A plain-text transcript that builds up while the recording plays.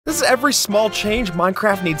This is every small change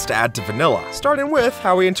Minecraft needs to add to vanilla, starting with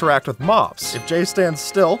how we interact with mobs. If Jay stands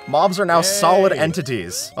still, mobs are now solid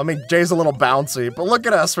entities. I mean, Jay's a little bouncy, but look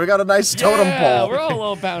at us, we got a nice totem pole. We're all a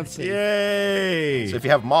little bouncy. Yay! So if you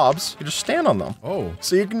have mobs, you just stand on them. Oh.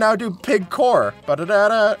 So you can now do pig core.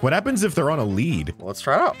 Ba-da-da-da. What happens if they're on a lead? Well, let's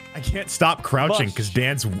try it out. I can't stop crouching because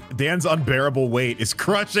Dan's unbearable weight is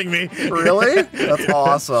crushing me. Really? That's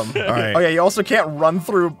awesome. All right. Oh yeah, you also can't run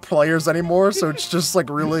through players anymore, so it's just like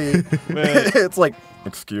really, it's like,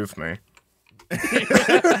 excuse me.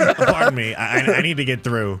 Pardon me, I need to get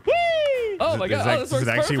through. Oh my god, Does it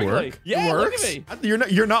actually work? Yeah, it works? look at me.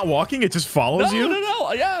 You're not walking, it just follows you?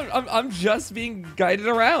 No. Yeah, I'm just being guided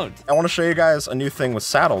around. I want to show you guys a new thing with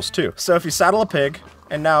saddles too. So if you saddle a pig,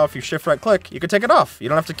 and now if you shift right click, you can take it off. You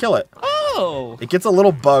don't have to kill it. Oh. It gets a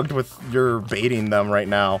little bugged with your baiting them right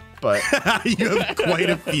now, but you have quite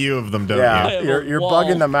a few of them, don't yeah, you? you're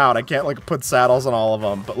bugging them out. I can't like put saddles on all of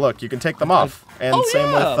them, but look, you can take them off. And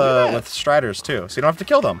same with striders too, so you don't have to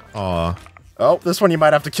kill them. Aw. Oh, this one you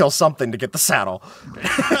might have to kill something to get the saddle.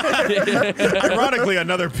 Ironically,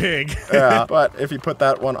 another pig. Yeah, but if you put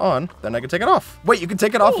that one on, then I can take it off. Wait, you can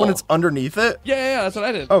take it off when it's underneath it? Yeah, that's what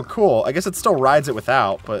I did. Oh, cool. I guess it still rides it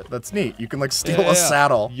without, but that's neat. You can like steal a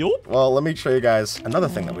saddle. Yup. Well, let me show you guys another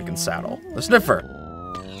thing that we can saddle. The sniffer.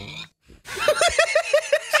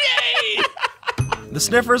 The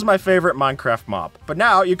sniffer is my favorite Minecraft mob, but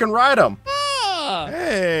now you can ride him.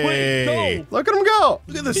 Hey. Wait, go. Look at him go.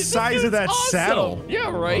 Look at the size of that saddle. Yeah,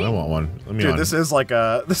 right. Oh, I want one. Let me Dude, on. this is like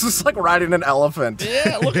riding an elephant.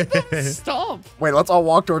 Yeah, look at them stomp. Wait, let's all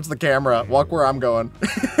walk towards the camera. Walk where I'm going.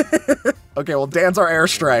 Okay, well, Dan's our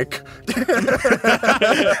airstrike.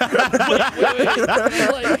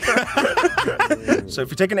 So if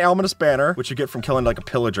you take an Almanus banner, which you get from killing like a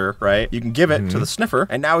pillager, right? You can give it to the sniffer,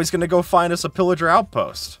 and now he's gonna go find us a pillager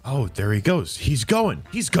outpost. Oh, there he goes. He's going.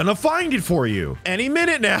 He's gonna find it for you any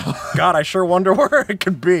minute now. God, I sure wonder where it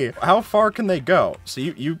could be. How far can they go? So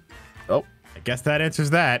oh. I guess that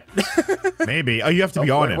answers that. Maybe. Oh, you have to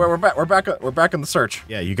be on him. We're back in the search.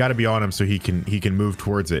 Yeah, you got to be on him so he can move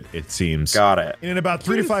towards it. It seems. Got it. In about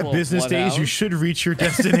 3 to 5 business days, you should reach your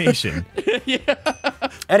destination. Yeah.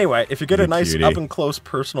 Anyway, if you get a nice up and close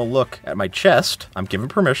personal look at my chest, I'm given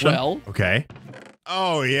permission. Well. Okay.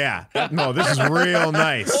 Oh yeah. No, this is real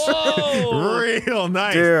nice. Whoa. Real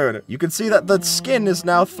nice. Dude, you can see that the skin is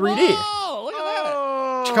now 3D. Oh, look at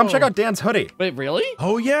that. Come check out Dan's hoodie. Wait, really?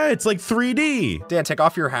 Oh yeah, it's like 3D. Dan, take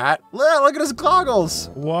off your hat. Look at his goggles.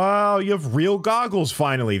 Wow, you have real goggles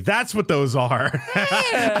finally. That's what those are.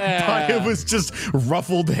 I thought it was just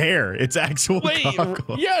ruffled hair. It's actual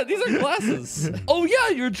goggles. Yeah, these are glasses. Oh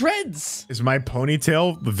yeah, your dreads. Is my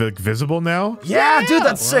ponytail visible now? Yeah, dude,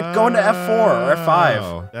 that's sick. Going to F4 or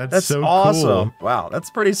F5. That's so awesome. Cool. Wow, that's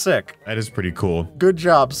pretty sick. That is pretty cool. Good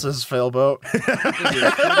job, says Failboat. Pretty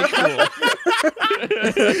cool.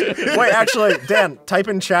 Wait, actually, Dan, type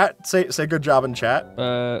in chat. Say good job in chat.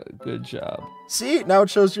 Good job. See, now it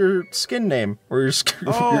shows your skin name, or your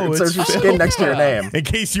Oh, it says your skin next to your name. In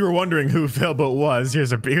case you were wondering who Failboat was,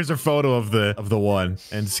 here's a photo of the one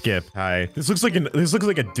and Skip. Hi. This looks like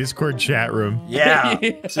a Discord chat room. Yeah. So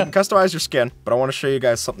you can customize your skin, but I want to show you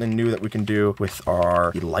guys something new that we can do with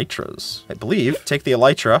our elytras. I believe take the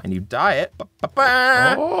elytra and you dye it.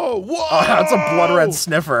 Oh, whoa! Oh, that's a blood red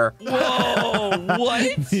sniffer. Whoa,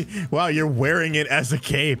 what? Wow, you're wearing it as a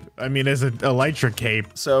cape. I mean, as an elytra cape.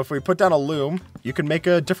 So if we put down a loom, you can make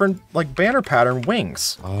a different like banner pattern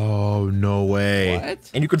wings. Oh, no way.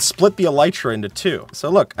 What? And you could split the elytra into 2.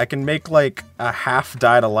 So look, I can make like a half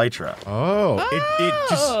dyed elytra. Oh,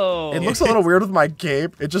 It looks a little weird with my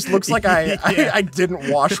cape. It just looks like I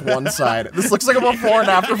didn't wash one side. This looks like a before and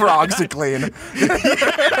after for OxyClean.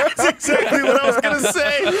 That's exactly what I was gonna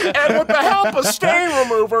say. And with the help of stain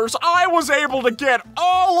removers, I was able to get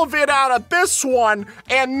all of it out of this one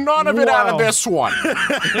and none of it out of this one.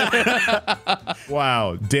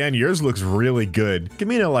 Wow, Dan, yours looks really good. Give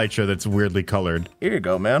me an elytra that's weirdly colored. Here you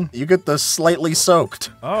go, man. You get the slightly soaked.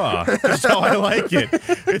 Oh, that's how I like it.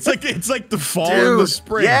 It's like the fall and the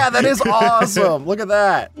spring. Yeah, that is awesome. Look at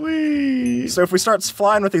that. Whee. So if we start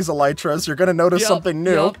flying with these elytras, you're gonna notice something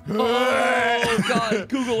new. Yep. Oh God,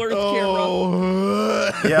 Google Earth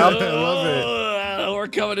camera. Yep. I love it. We're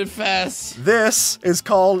coming in fast. This is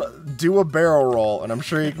called do a barrel roll, and I'm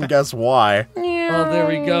sure you can guess why. Oh, there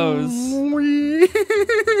he goes.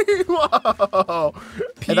 Whoa.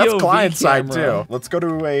 And that's POV client side camera. too. Let's go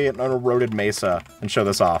to an eroded mesa and show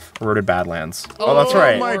this off. Eroded Badlands. Oh, that's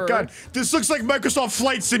right. Oh my god. This looks like Microsoft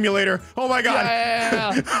Flight Simulator. Oh my god.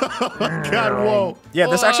 Yeah. Oh my god, whoa. Yeah,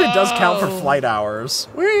 this actually does count for flight hours.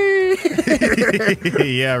 Whee!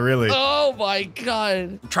 Yeah, really. Oh my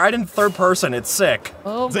god. Try it in third person. It's sick.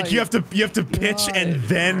 Oh It's like you have to pitch and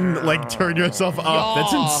then like turn yourself up.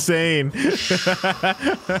 That's Yeah. insane.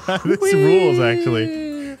 This rules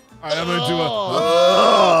actually. All right, I'm gonna do a.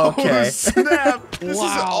 Oh, okay. Snap! This is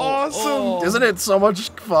Wow. awesome. Oh. Isn't it so much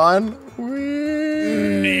fun?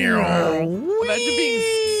 Imagine being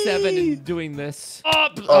 7 and doing this.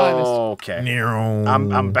 Up. Oh, okay.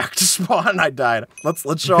 I'm I'm back to spawn. I died. Let's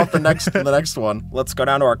show off the next one. Let's go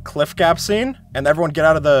down to our cliff gap scene, and everyone get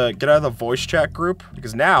out of the voice chat group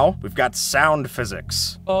because now we've got sound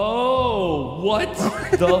physics. Oh, what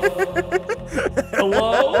the?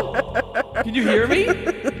 Hello? Can you hear me?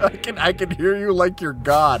 I can hear you like you're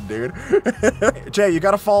God, dude. Jay, you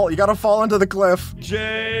gotta fall into the cliff.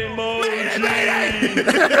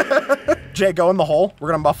 Jay, go in the hole. We're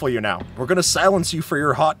gonna muffle you now. We're gonna silence you for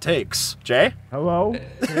your hot takes. Jay? Hello?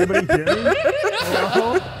 Can anybody hear me?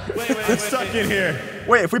 Hello? Wait. I'm stuck in here.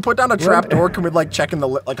 Wait, if we put down a trap door, can we like check in the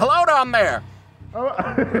like hello down there? Hello,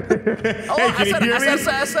 Hey, can you hear me?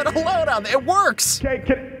 I said hello down there. It works.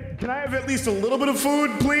 Okay, can I have at least a little bit of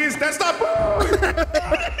food, please? That's not food!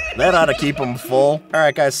 That ought to keep them full. All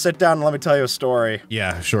right, guys, sit down and let me tell you a story.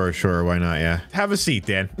 Yeah, sure. Why not? Yeah. Have a seat,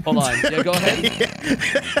 Dan. Hold on. Yeah, go ahead.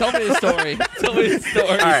 Tell me the story. Tell me the story.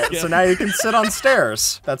 All right, so now you can sit on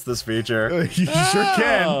stairs. That's this feature. You sure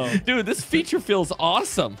can. Oh, dude, this feature feels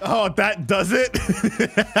awesome. Oh, that does it?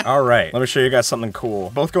 All right, let me show you guys something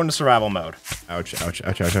cool. Both go into survival mode. Ouch.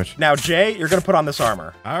 Now, Jay, you're gonna put on this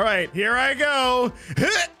armor. All right, here I go.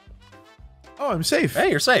 Oh, I'm safe.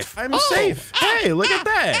 Hey, you're safe. I'm safe. Hey, look at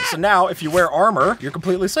that. So now, if you wear armor, you're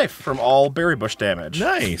completely safe from all berry bush damage.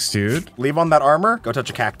 Nice, dude. Leave on that armor, go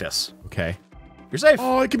touch a cactus. Okay. You're safe.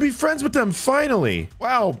 Oh, I can be friends with them, finally.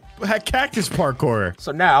 Wow, cactus parkour.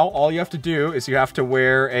 So now, all you have to do is you have to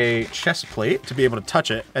wear a chest plate to be able to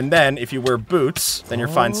touch it. And then, if you wear boots, then you're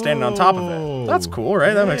fine standing on top of it. That's cool,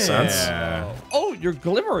 right? That makes sense. Yeah. Oh, you're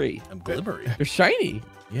glimmery. I'm glibbery. You're shiny.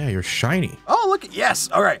 Yeah, you're shiny. Oh, look, yes.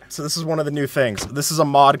 All right, so this is one of the new things. This is a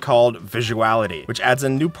mod called Visuality, which adds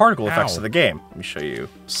in new particle effects Ow. to the game. Let me show you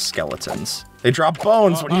skeletons. They drop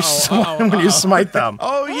bones when you smite them.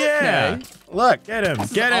 Oh, yeah. Okay. Look. Get him. This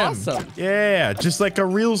is Get him. awesome. Yeah, just like a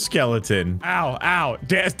real skeleton. Ow.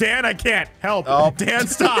 Dan, I can't. Help. Oh. Dan,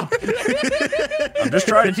 stop. I'm just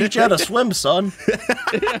trying to teach you how to swim, son.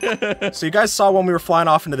 So you guys saw when we were flying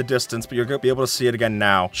off into the distance, but you're going to be able to see it again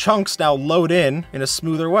now. Chunks now load in a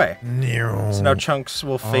smoother way. So now chunks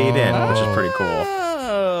will fade in, which is pretty cool.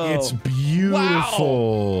 Oh. It's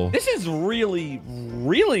beautiful. This is really,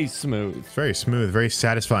 really smooth. Very smooth, very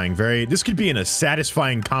satisfying. This could be in a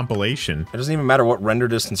satisfying compilation. It doesn't even matter what render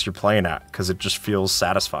distance you're playing at, because it just feels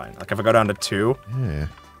satisfying. Like if I go down to 2, Yeah.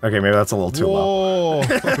 okay, maybe that's a little too low.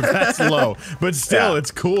 Whoa, that's low. But still, Yeah.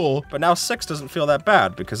 it's cool. But now 6 doesn't feel that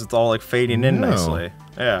bad because it's all like fading in No. nicely.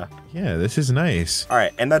 Yeah. Yeah, this is nice. All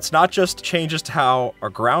right, and that's not just changes to how our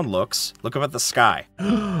ground looks. Look up at the sky.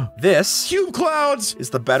 This Cube clouds. is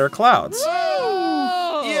the better clouds.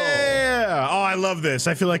 Oh. Yeah. Oh, I love this.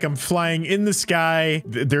 I feel like I'm flying in the sky.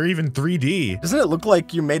 They're even 3D. Doesn't it look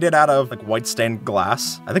like you made it out of like white stained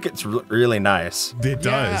glass? I think it's really nice. It does.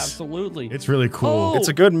 Yeah, absolutely. It's really cool. Oh. It's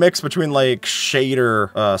a good mix between like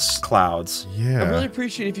shader clouds. Yeah. I really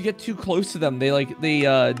appreciate if you get too close to them, they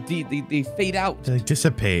fade out. They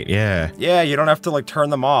dissipate. Yeah. Yeah, you don't have to like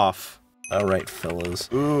turn them off. All right, fellas.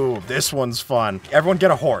 Ooh, this one's fun. Everyone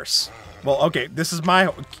get a horse. Well, okay, this is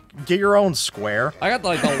get your own square. I got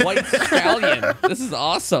like a white stallion. This is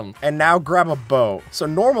awesome. And now grab a boat. So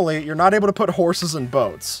normally you're not able to put horses in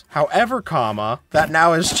boats. However, that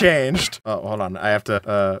now has changed. Oh, hold on. I have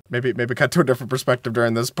to maybe cut to a different perspective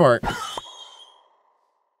during this part.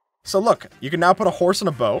 So look, you can now put a horse in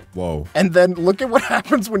a boat. Whoa. And then look at what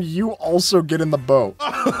happens when you also get in the boat.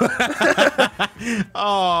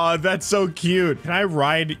 Oh, that's so cute. Can I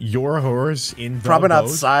ride your horse in the Probably boat? not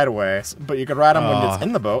sideways, but you can ride them when it's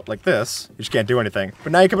in the boat, like this. You just can't do anything.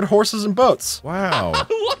 But now you can put horses in boats. Wow.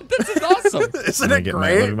 What? This is awesome. Isn't I'm it gonna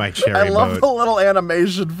great? get my cherry I love boat. the little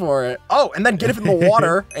animation for it. Oh, and then get it in the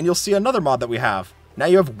water, and you'll see another mod that we have. Now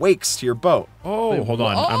you have wakes to your boat. Oh, hold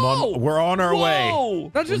on. Oh! We're on our way. Whoa!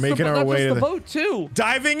 Not just making the, our not way just to the the- boat too.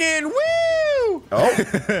 Diving in. Woo!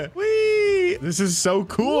 Oh. Whee! This is so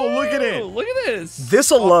cool. Look at it. Look at this.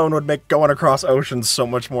 This alone would make going across oceans so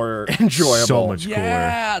much more enjoyable. So much cooler.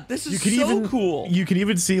 Yeah, this is cool. You can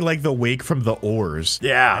even see like the wake from the oars.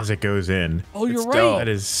 Yeah. As it goes in. Oh, you're It's right. dope. That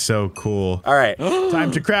is so cool. All right.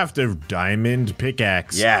 Time to craft a diamond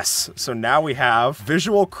pickaxe. Yes. So now we have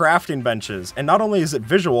visual crafting benches. And not only is it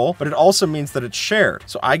visual, but it also means that it's shared.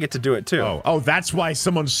 So I get to do it too. Oh, that's why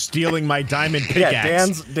someone's stealing my diamond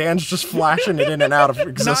pickaxe. Yeah, Dan's just flashing it in and out of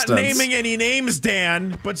existence. Not naming any names,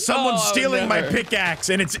 Dan, but someone's stealing my pickaxe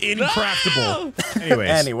and it's incraftable.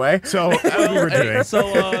 Anyway. So that's what we're doing.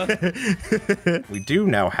 So, we do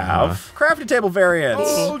now have crafting table variants.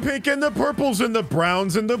 Oh, pink and the purples and the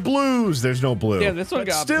browns and the blues. There's no blue. yeah, this one But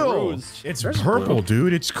got still, bruised. it's There's purple, blue.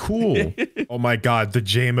 dude. It's cool. Oh my god, the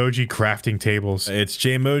J-Emoji crafting tables. It's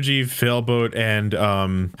J-Emoji, Failboat, and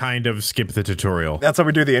kind of skip the tutorial. That's how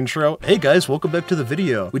we do the intro. Hey guys, welcome back to the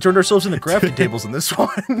video. We turned ourselves into crafting tables in this one.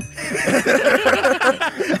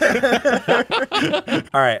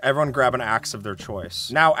 All right, everyone grab an axe of their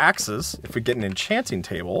choice. Now axes, if we get an enchanting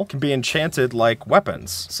table, can be enchanted like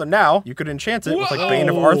weapons. So now you could enchant it with like Bane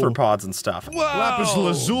of Arthropods and stuff. Lapis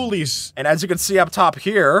Lazulis. And as you can see up top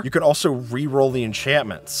here, you can also re-roll the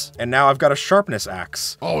enchantments. And now I've got a sharpness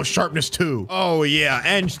axe. Oh, sharpness 2. Oh yeah,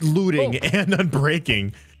 and looting and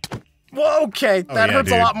unbreaking. Well, okay, that yeah, hurts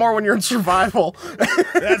dude. a lot more when you're in survival.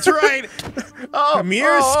 That's right. Oh, Come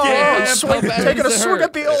here, Skip. How bad Taking a does it swing hurt?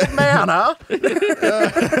 at the old man,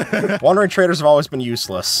 huh? Wandering traders have always been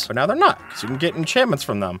useless, but now they're not, because you can get enchantments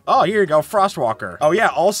from them. Oh, here you go, Frostwalker. Oh yeah,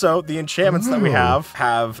 also, the enchantments that we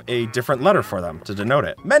have a different letter for them to denote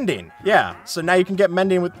it. Mending, yeah, so now you can get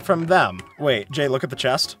mending from them. Wait, Jay, look at the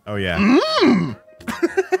chest. Oh yeah.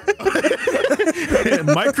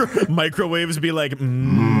 Microwaves be like,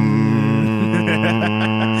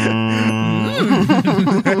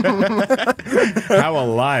 How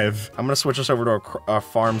alive. I'm gonna switch us over to a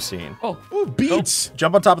farm scene. Oh, Ooh, beets.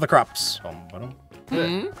 Jump on top of the crops.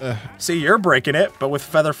 See, you're breaking it, but with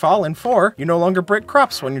Feather Fall in 4, you no longer break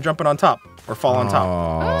crops when you're jumping on top or fall on top.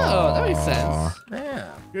 oh, that makes sense. Yeah.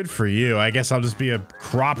 Good for you. I guess I'll just be a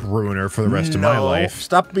crop ruiner for the rest of my life.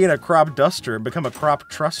 Stop being a crop duster and become a crop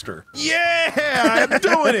truster. Yeah, I'm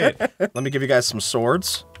doing it. Let me give you guys some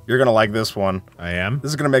swords. You're gonna like this one. I am.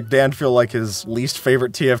 This is gonna make Dan feel like his least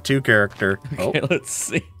favorite TF2 character. Okay, let's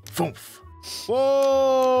see. Foof.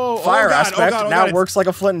 Whoa! Fire oh God, aspect oh God, now it's- works like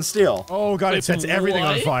a flint and steel. Oh god, it Wait, sets everything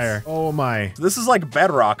on what? fire. Oh my. This is like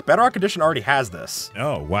Bedrock. Bedrock Edition already has this.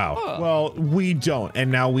 Oh wow. Huh. Well, we don't,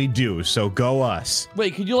 and now we do. So go us.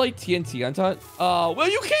 Wait, could you light TNT on top? Well,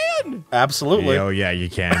 you can. Absolutely. Oh yeah, you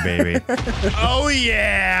can, baby. Oh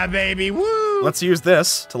yeah, baby. Woo! Let's use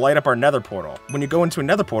this to light up our nether portal. When you go into a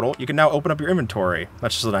nether portal, you can now open up your inventory.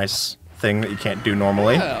 That's just a nice thing that you can't do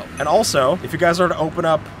normally. Wow. And also, if you guys are to open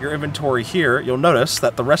up your inventory here, you'll notice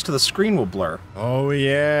that the rest of the screen will blur. Oh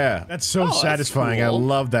yeah. That's so that's satisfying. I cool.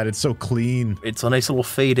 love that. It's so clean. It's a nice little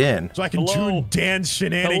fade in. So I can Hello? tune Dan's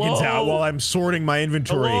shenanigans Hello? out while I'm sorting my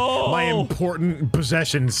inventory, Hello? my important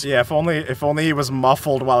possessions. Yeah, if only he was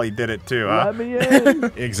muffled while he did it too, huh? Let me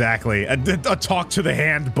in. Exactly. A talk to the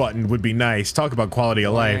hand button would be nice. Talk about quality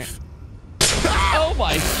of life. Oh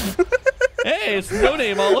my. Hey, it's No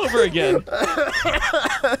Name all over again.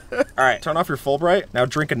 All right, turn off your Fulbright. Now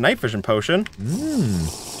drink a night vision potion.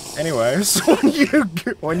 Anyways, when you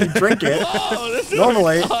drink it, Oh, this is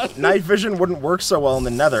normally awesome. night vision wouldn't work so well in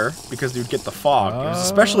the nether because you'd get the fog. It was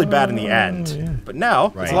especially bad in the end. But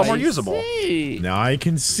now it's a lot more usable. Hey. Now I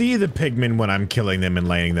can see the pigmen when I'm killing them and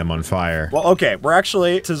lighting them on fire. Well, okay, we're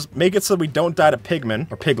actually, to make it so we don't die to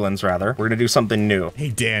pigmen, or piglins rather, we're gonna do something new. Hey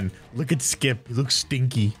Dan, look at Skip. He looks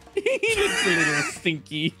stinky. He looks a little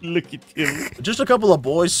stinky. Look at him. Just a couple of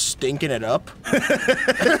boys stinking it up.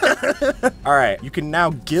 All right, you can now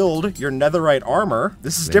gild your netherite armor.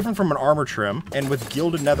 This is different from an armor trim, and with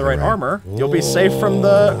gilded netherite armor, you'll be safe from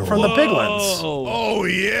the piglins. Oh. Oh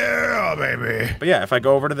yeah, baby. But yeah, if I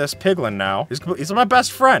go over to this piglin now, he's my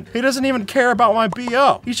best friend. He doesn't even care about my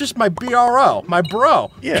BO. He's just my BRO, my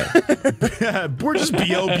bro. Yeah. We're just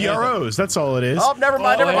BOBROs. That's all it is. Oh, never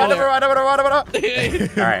mind. All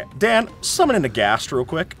right, Dan, summon in a ghast real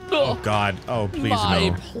quick. Oh God. Oh please My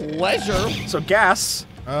no. pleasure. So ghasts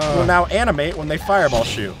will now animate when they fireball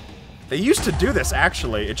shoot. They used to do this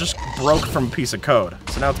actually. It just broke from a piece of code.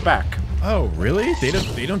 So now it's back. Oh really? They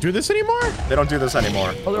don't do this anymore? They don't do this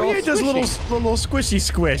anymore. Oh, they're Oh all yeah, it does little squishy. squishy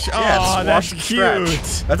squish. Yeah, Oh, it's that's Squash and cute.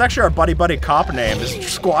 Stretch. That's actually our buddy cop name is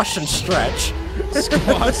Squash and Stretch.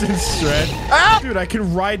 Squash and stretch. Ah! Dude, I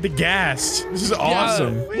can ride the gas. This is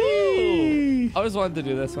awesome. Woo. I always wanted to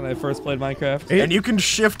do this when I first played Minecraft. And you can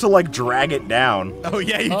shift to like drag it down. Oh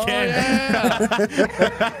yeah, you can. Yeah.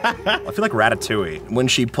 I feel like Ratatouille when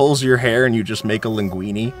she pulls your hair and you just make a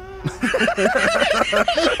linguine.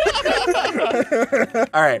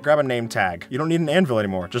 All right, grab a name tag. You don't need an anvil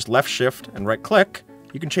anymore. Just left shift and right click.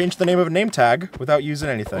 You can change the name of a name tag without using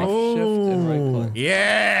anything. Shift and right click.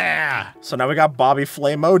 Yeah. So now we got Bobby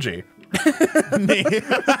Flamemoji.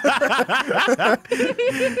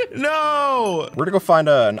 No. We're gonna go find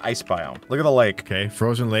an ice biome. Look at the lake. Okay,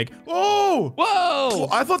 frozen lake. Oh! Whoa!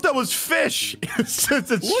 I thought that was fish. It's Look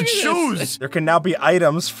at shoes. this. There can now be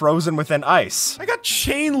items frozen within ice. I got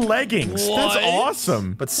chain leggings. What? That's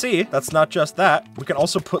awesome. But see, that's not just that. We can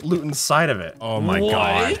also put loot inside of it. Oh my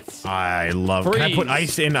god. What? I love. Can I put Freeze.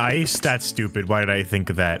 ice in ice? That's stupid. Why did I think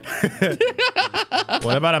of that?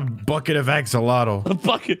 What about a bucket of axolotl? A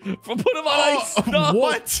bucket. Put him on ice. No.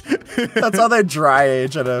 What? That's how they dry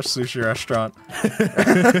age at a sushi restaurant.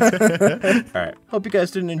 All right. Hope you guys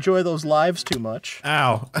didn't enjoy those lives too much.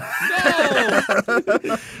 Ow.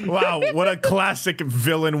 No. Wow, what a classic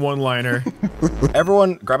villain one-liner.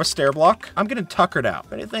 Everyone, grab a stair block. I'm getting tuckered out.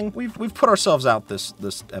 If anything, we've put ourselves out this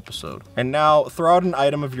episode. And now throw out an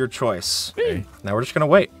item of your choice. Okay. Now we're just gonna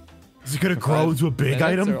wait. Is it gonna grow into a big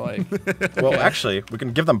Minutes item? are like- Well, actually, we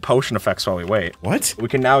can give them potion effects while we wait. What? We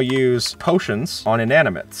can now use potions on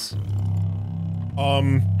inanimates.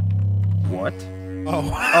 What?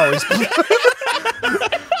 Oh. Oh, he's...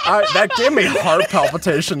 that gave me heart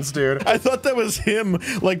palpitations, dude. I thought that was him,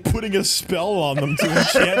 like, putting a spell on them to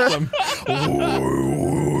enchant them.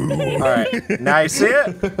 All right, now you see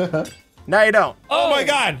it? Now you don't. Oh my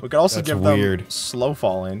god! We could also That's give weird. them slow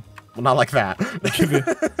falling. Well, not like that.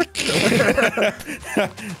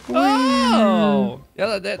 Oh.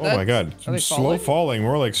 Yeah, Oh my god. Are they Slow falling,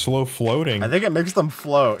 more like slow floating. I think it makes them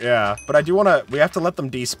float, yeah. But I do want to, we have to let them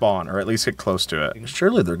despawn, or at least get close to it.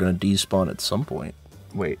 Surely they're going to despawn at some point.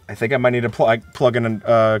 Wait, I think I might need to plug in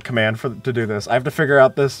a command to do this. I have to figure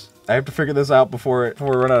out this. I have to figure this out before we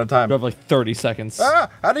run out of time. You have like 30 seconds. Ah!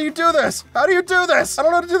 How do you do this? How do you do this? I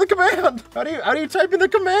don't know how to do the command. How do you type in the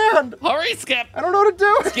command? Hurry, Skip. I don't know how to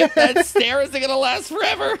do it. Skip, that stare isn't gonna last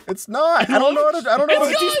forever. It's not. I don't know how to. I don't know how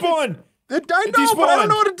to Despawn! I know, but I don't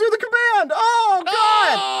know how to do the command. Oh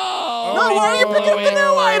God! Oh, No, why are you picking up the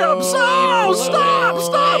new items? Oh,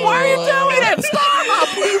 stop! Why are you doing it? Stop!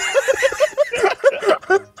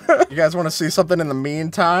 You guys want to see something in the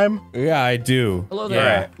meantime? Yeah, I do. Hello All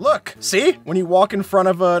there. right. Look, see? When you walk in front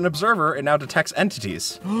of an observer, it now detects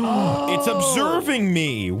entities. It's observing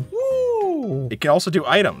me. Woo! It can also do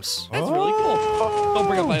items. That's really cool. Don't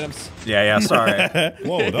bring up items. Yeah, sorry.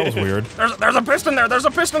 Whoa, that was weird. There's a piston there. There's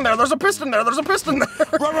a piston there. There's a piston there. There's a piston there.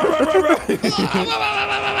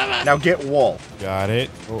 Now get wool. Got it.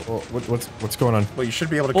 What's going on? Well, you should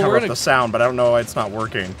be able to Well, cover we're up gonna- the sound, but I don't know why it's not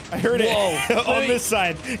working. I heard it Whoa. on this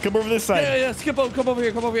side. Come over this side. Yeah. Skip, come over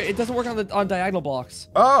here. Come over here. It doesn't work on diagonal blocks.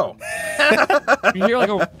 Oh. You hear like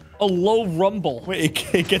a low rumble. Wait,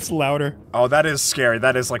 it gets louder. Oh, that is scary.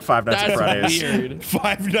 That is like Five Nights at That's Freddy's. weird.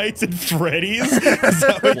 Five Nights at Freddy's? Is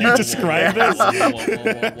that what you described as?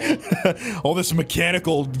 Whoa. All this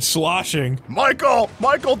mechanical sloshing. Michael,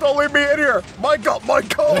 don't leave me in here. Michael.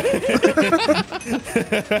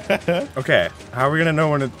 Okay, how are we gonna know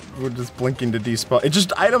when we're just blinking to despawn? It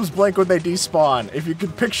just items blink when they despawn. If you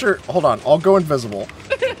could picture, hold on, I'll go invisible.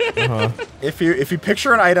 If you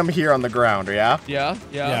picture an item here on the ground, yeah? Yeah.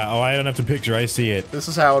 Yeah, oh, I don't have to picture, I see it. This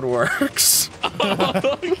is how it works.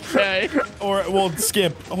 Okay. Or, well,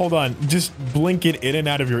 Skip, hold on. Just blink it in and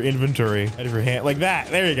out of your inventory, out of your hand, like that.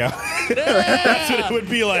 There you go. That's what it would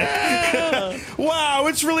be like. Wow,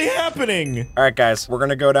 it's really happening. All right, guys, we're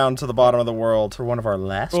gonna go down to the bottom of the world for one of our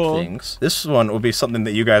last things. This one will be something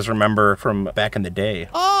that you guys remember from back in the day.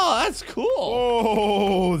 Oh, that's cool.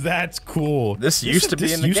 Oh, that's cool. This used to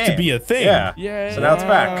be in the game. This used to be a thing. Yeah. Yeah. So now it's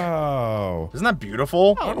back. Oh. Isn't that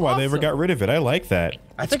beautiful? I don't know why they ever got rid of it. I like that.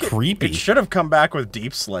 I It's think creepy. It should have come back with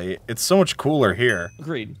Deep Slate. It's so much cooler here.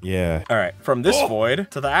 Agreed. Yeah. All right, from this void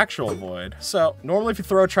to the actual void. So normally if you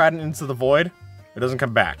throw a trident into the void, it doesn't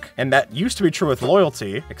come back. And that used to be true with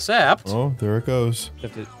loyalty, except... Oh, there it goes.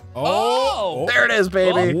 Oh! There it is,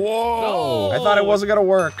 baby. Whoa. I thought it wasn't gonna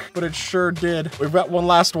work, but it sure did. We've got one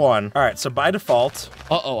last one. All right, so by default...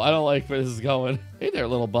 Uh-oh, I don't like where this is going. Hey there,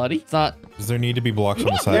 little buddy. It's not... Does there need to be blocks on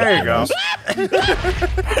the side? There you go.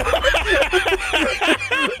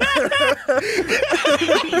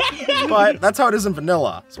 But that's how it is in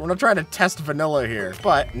vanilla. So we're not trying to test vanilla here.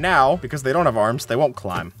 But now, because they don't have arms, they won't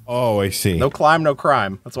climb. Oh, I see. No climb, no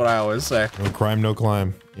crime. That's what I always say. No crime, no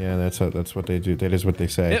climb. Yeah, that's what they do. That is what they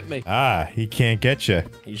say. Hit me. Ah, he can't get you.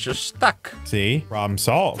 He's just stuck. See? Problem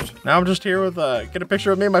solved. Now I'm just here with, get a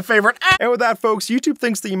picture of me and my favorite. And with that, folks, YouTube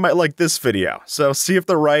thinks that you might like this video. So see if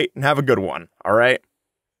they're right and have a good one, all right?